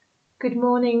Good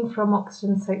morning from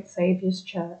Oxton St Saviour's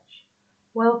Church.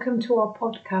 Welcome to our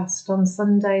podcast on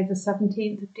Sunday the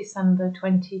 17th of December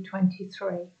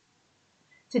 2023.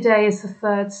 Today is the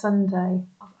third Sunday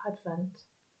of Advent.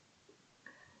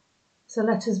 So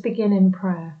let us begin in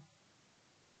prayer.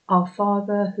 Our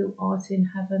Father who art in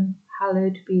heaven,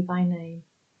 hallowed be thy name.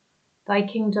 Thy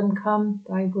kingdom come,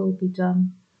 thy will be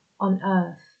done, on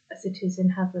earth as it is in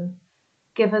heaven.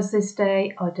 Give us this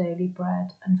day our daily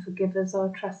bread, and forgive us our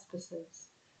trespasses,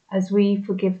 as we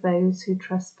forgive those who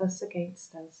trespass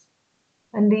against us.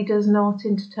 And lead us not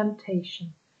into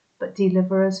temptation, but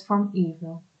deliver us from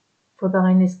evil. For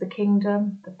thine is the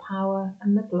kingdom, the power,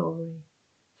 and the glory,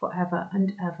 for ever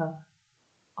and ever.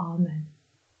 Amen.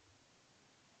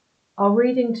 Our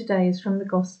reading today is from the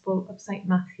Gospel of St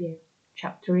Matthew,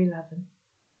 chapter 11.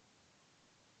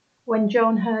 When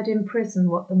John heard in prison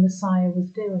what the Messiah was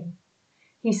doing,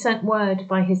 he sent word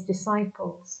by his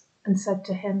disciples and said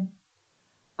to him,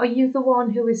 "Are you the one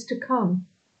who is to come,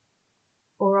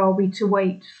 or are we to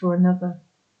wait for another?"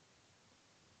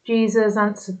 Jesus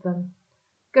answered them,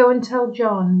 "Go and tell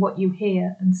John what you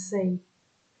hear and see.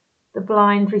 The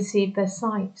blind receive their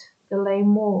sight, the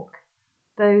lame walk,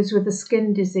 those with a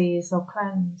skin disease are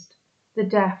cleansed, the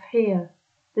deaf hear,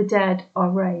 the dead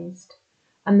are raised,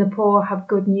 and the poor have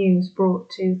good news brought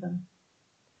to them.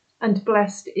 And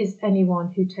blessed is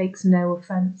anyone who takes no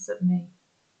offence at me."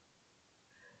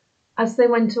 As they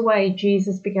went away,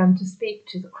 Jesus began to speak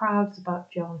to the crowds about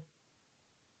John.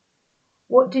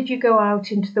 "What did you go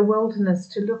out into the wilderness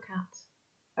to look at?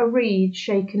 A reed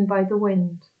shaken by the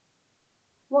wind?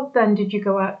 What then did you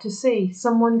go out to see?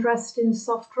 Someone dressed in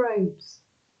soft robes?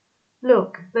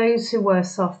 Look, those who wear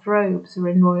soft robes are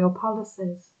in royal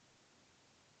palaces.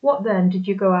 What then did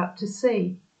you go out to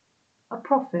see? A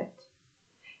prophet?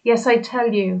 Yes, I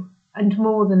tell you, and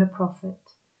more than a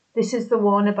prophet. This is the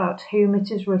one about whom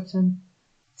it is written,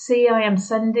 'See, I am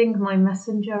sending my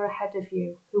messenger ahead of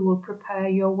you, who will prepare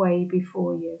your way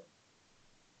before you.'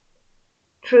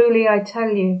 Truly I tell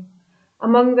you,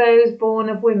 among those born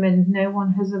of women no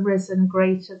one has arisen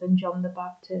greater than John the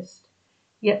Baptist,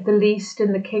 yet the least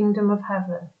in the kingdom of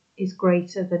heaven is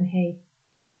greater than he.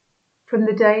 From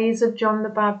the days of John the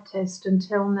Baptist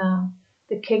until now,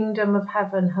 the kingdom of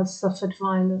heaven has suffered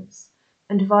violence,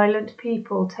 and violent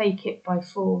people take it by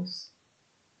force.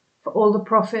 For all the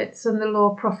prophets and the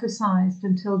law prophesied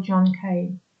until John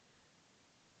came.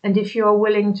 And if you are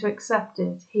willing to accept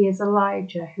it, he is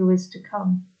Elijah who is to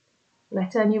come.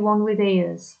 Let anyone with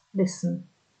ears listen."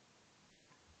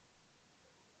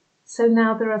 So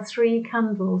now there are 3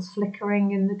 candles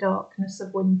flickering in the darkness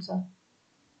of winter.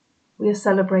 We are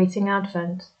celebrating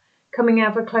Advent, coming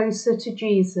ever closer to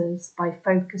Jesus by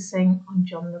focusing on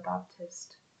John the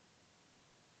Baptist.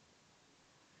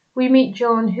 We meet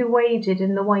John who waded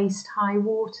in the waist-high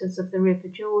waters of the River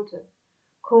Jordan,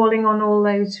 calling on all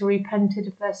those who repented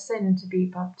of their sin to be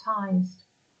baptized.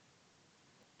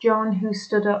 John who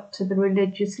stood up to the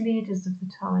religious leaders of the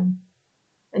time,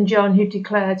 and John who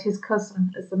declared his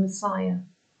cousin as the Messiah.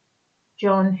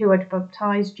 John who had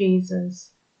baptized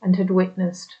Jesus and had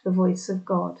witnessed the voice of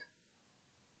God.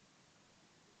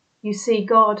 You see,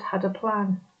 God had a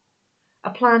plan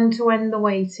to end the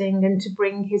waiting and to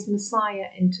bring his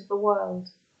Messiah into the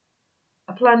world,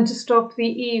 a plan to stop the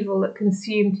evil that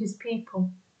consumed his people.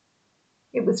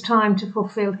 It was time to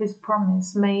fulfill his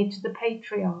promise made to the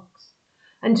patriarchs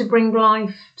and to bring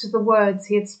life to the words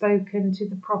he had spoken to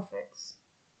the prophets.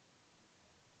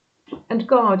 And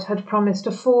God had promised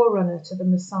a forerunner to the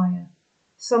Messiah,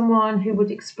 someone who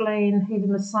would explain who the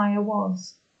Messiah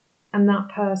was, and that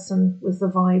person was the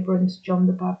vibrant John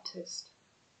the Baptist.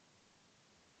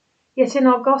 Yet in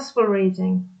our Gospel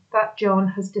reading, that John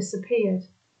has disappeared,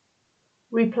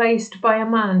 replaced by a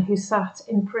man who sat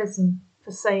in prison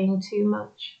for saying too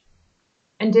much.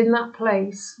 And in that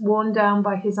place, worn down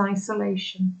by his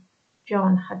isolation,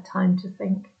 John had time to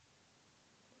think.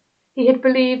 He had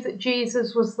believed that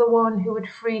Jesus was the one who would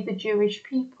free the Jewish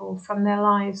people from their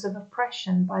lives of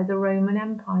oppression by the Roman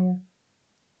Empire.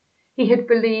 He had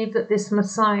believed that this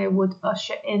Messiah would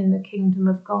usher in the kingdom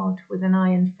of God with an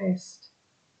iron fist.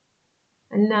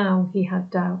 And now he had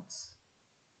doubts.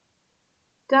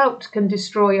 Doubt can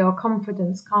destroy our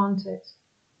confidence, can't it?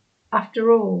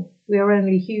 After all, we are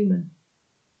only human.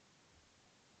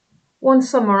 One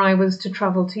summer I was to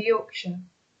travel to Yorkshire.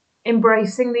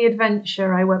 Embracing the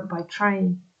adventure, I went by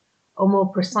train, or more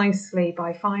precisely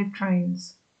by 5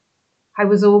 trains. I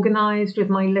was organised with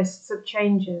my lists of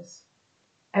changes.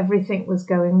 Everything was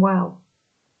going well.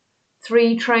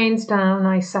 3 trains down,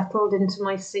 I settled into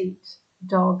my seat,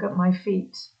 dog at my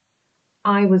feet.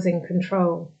 I was in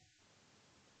control.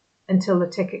 until the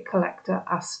ticket collector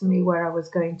asked me where I was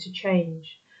going to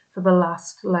change for the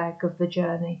last leg of the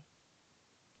journey.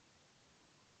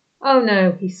 "Oh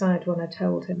no," he said when I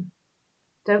told him.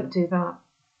 "Don't do that.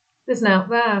 There's nought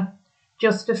there,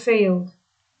 just a field.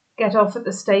 Get off at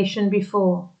the station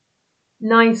before.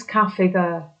 Nice cafe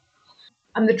there.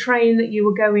 And the train that you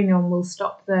were going on will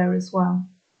stop there as well."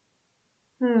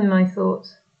 I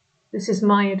thought, this is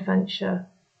my adventure,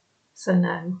 so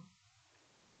no.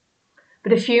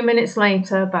 But a few minutes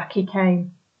later, back he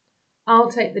came. "I'll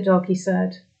take the dog," he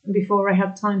said, and before I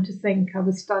had time to think, I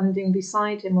was standing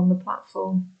beside him on the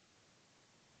platform.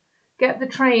 "Get the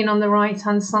train on the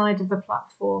right-hand side of the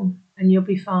platform and you'll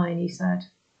be fine," he said.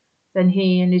 Then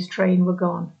he and his train were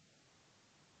gone.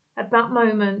 At that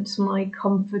moment, my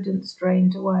confidence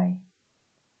drained away.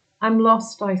 I'm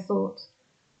lost, I thought.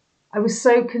 I was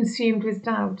so consumed with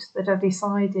doubt that I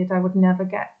decided I would never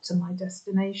get to my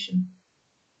destination.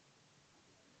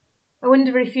 I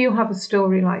wonder if you have a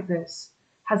story like this.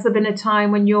 Has there been a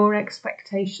time when your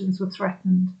expectations were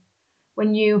threatened,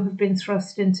 when you have been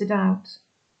thrust into doubt?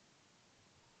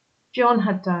 John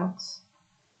had doubts.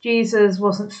 Jesus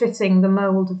wasn't fitting the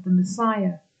mould of the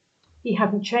Messiah. He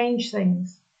hadn't changed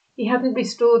things. He hadn't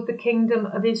restored the kingdom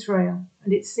of Israel,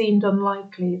 and it seemed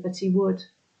unlikely that he would.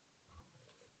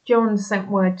 John sent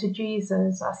word to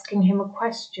Jesus, asking him a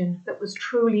question that was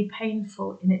truly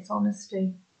painful in its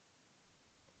honesty.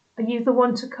 "Are you the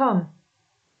one to come?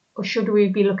 Or should we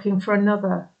be looking for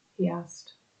another?" he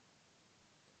asked.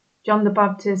 John the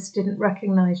Baptist didn't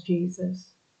recognize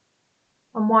Jesus.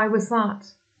 And why was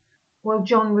that? Well,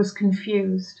 John was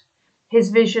confused.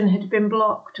 His vision had been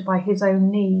blocked by his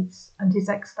own needs and his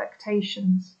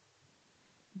expectations.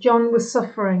 John was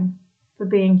suffering for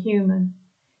being human.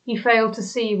 He failed to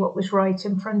see what was right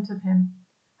in front of him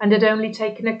and had only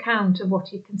taken account of what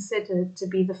he considered to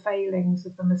be the failings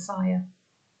of the Messiah.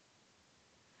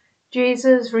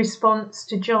 Jesus' response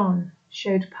to John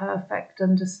showed perfect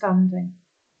understanding.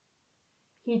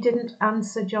 He didn't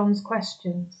answer John's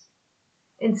questions.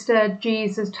 Instead,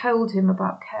 Jesus told him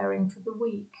about caring for the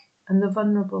weak and the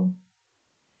vulnerable.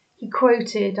 He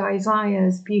quoted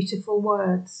Isaiah's beautiful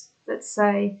words that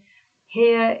say,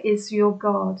 "Here is your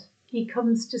God. He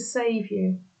comes to save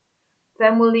you.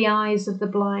 Then will the eyes of the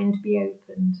blind be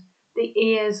opened, the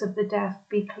ears of the deaf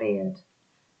be cleared.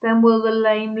 Then will the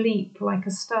lame leap like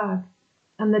a stag,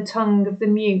 and the tongue of the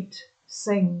mute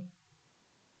sing."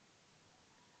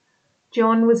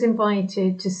 John was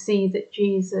invited to see that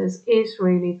Jesus is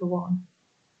really the one,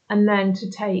 and then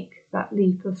to take that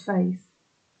leap of faith.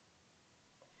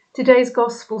 Today's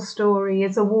gospel story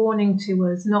is a warning to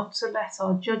us not to let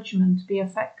our judgment be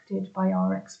affected by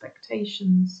our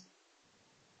expectations.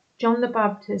 John the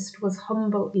Baptist was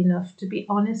humble enough to be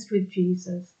honest with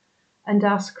Jesus and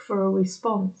ask for a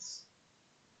response.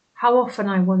 How often,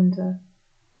 I wonder,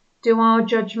 do our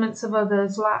judgments of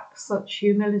others lack such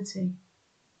humility?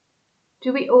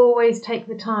 Do we always take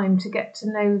the time to get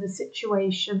to know the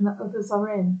situation that others are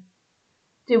in?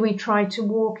 Do we try to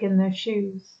walk in their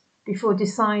shoes before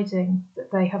deciding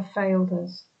that they have failed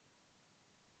us?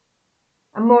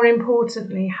 And more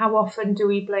importantly, how often do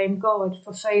we blame God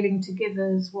for failing to give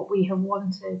us what we have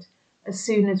wanted as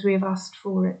soon as we have asked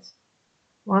for it,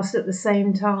 whilst at the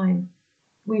same time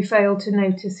we fail to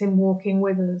notice him walking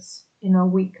with us in our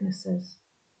weaknesses?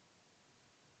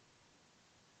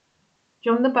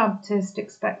 John the Baptist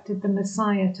expected the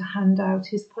Messiah to hand out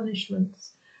his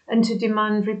punishments and to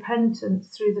demand repentance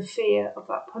through the fear of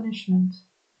that punishment.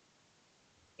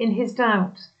 In his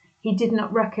doubt, he did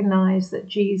not recognize that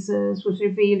Jesus was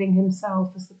revealing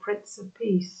himself as the Prince of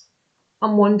Peace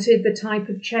and wanted the type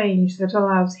of change that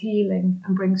allows healing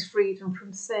and brings freedom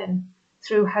from sin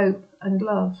through hope and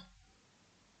love.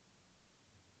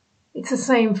 It's the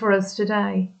same for us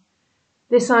today.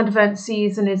 This Advent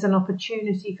season is an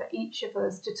opportunity for each of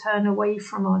us to turn away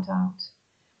from our doubt.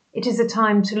 It is a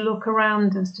time to look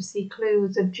around us to see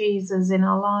clues of Jesus in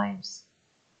our lives.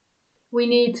 We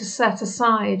need to set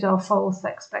aside our false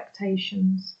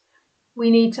expectations.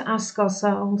 We need to ask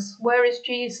ourselves, where is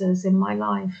Jesus in my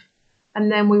life? And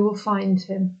then we will find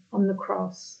him on the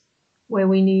cross, where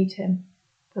we need him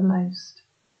the most.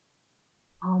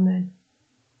 Amen.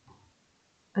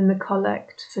 And the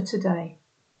collect for today.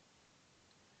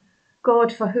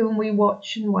 God, for whom we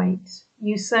watch and wait,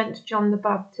 you sent John the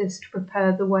Baptist to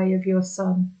prepare the way of your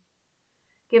Son.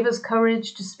 Give us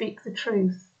courage to speak the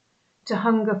truth, to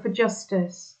hunger for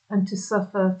justice, and to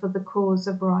suffer for the cause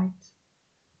of right.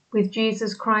 With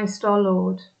Jesus Christ our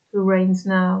Lord, who reigns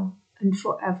now and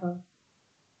forever.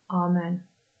 Amen.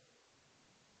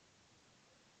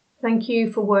 Thank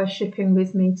you for worshipping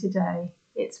with me today.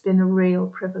 It's been a real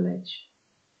privilege.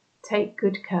 Take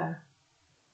good care.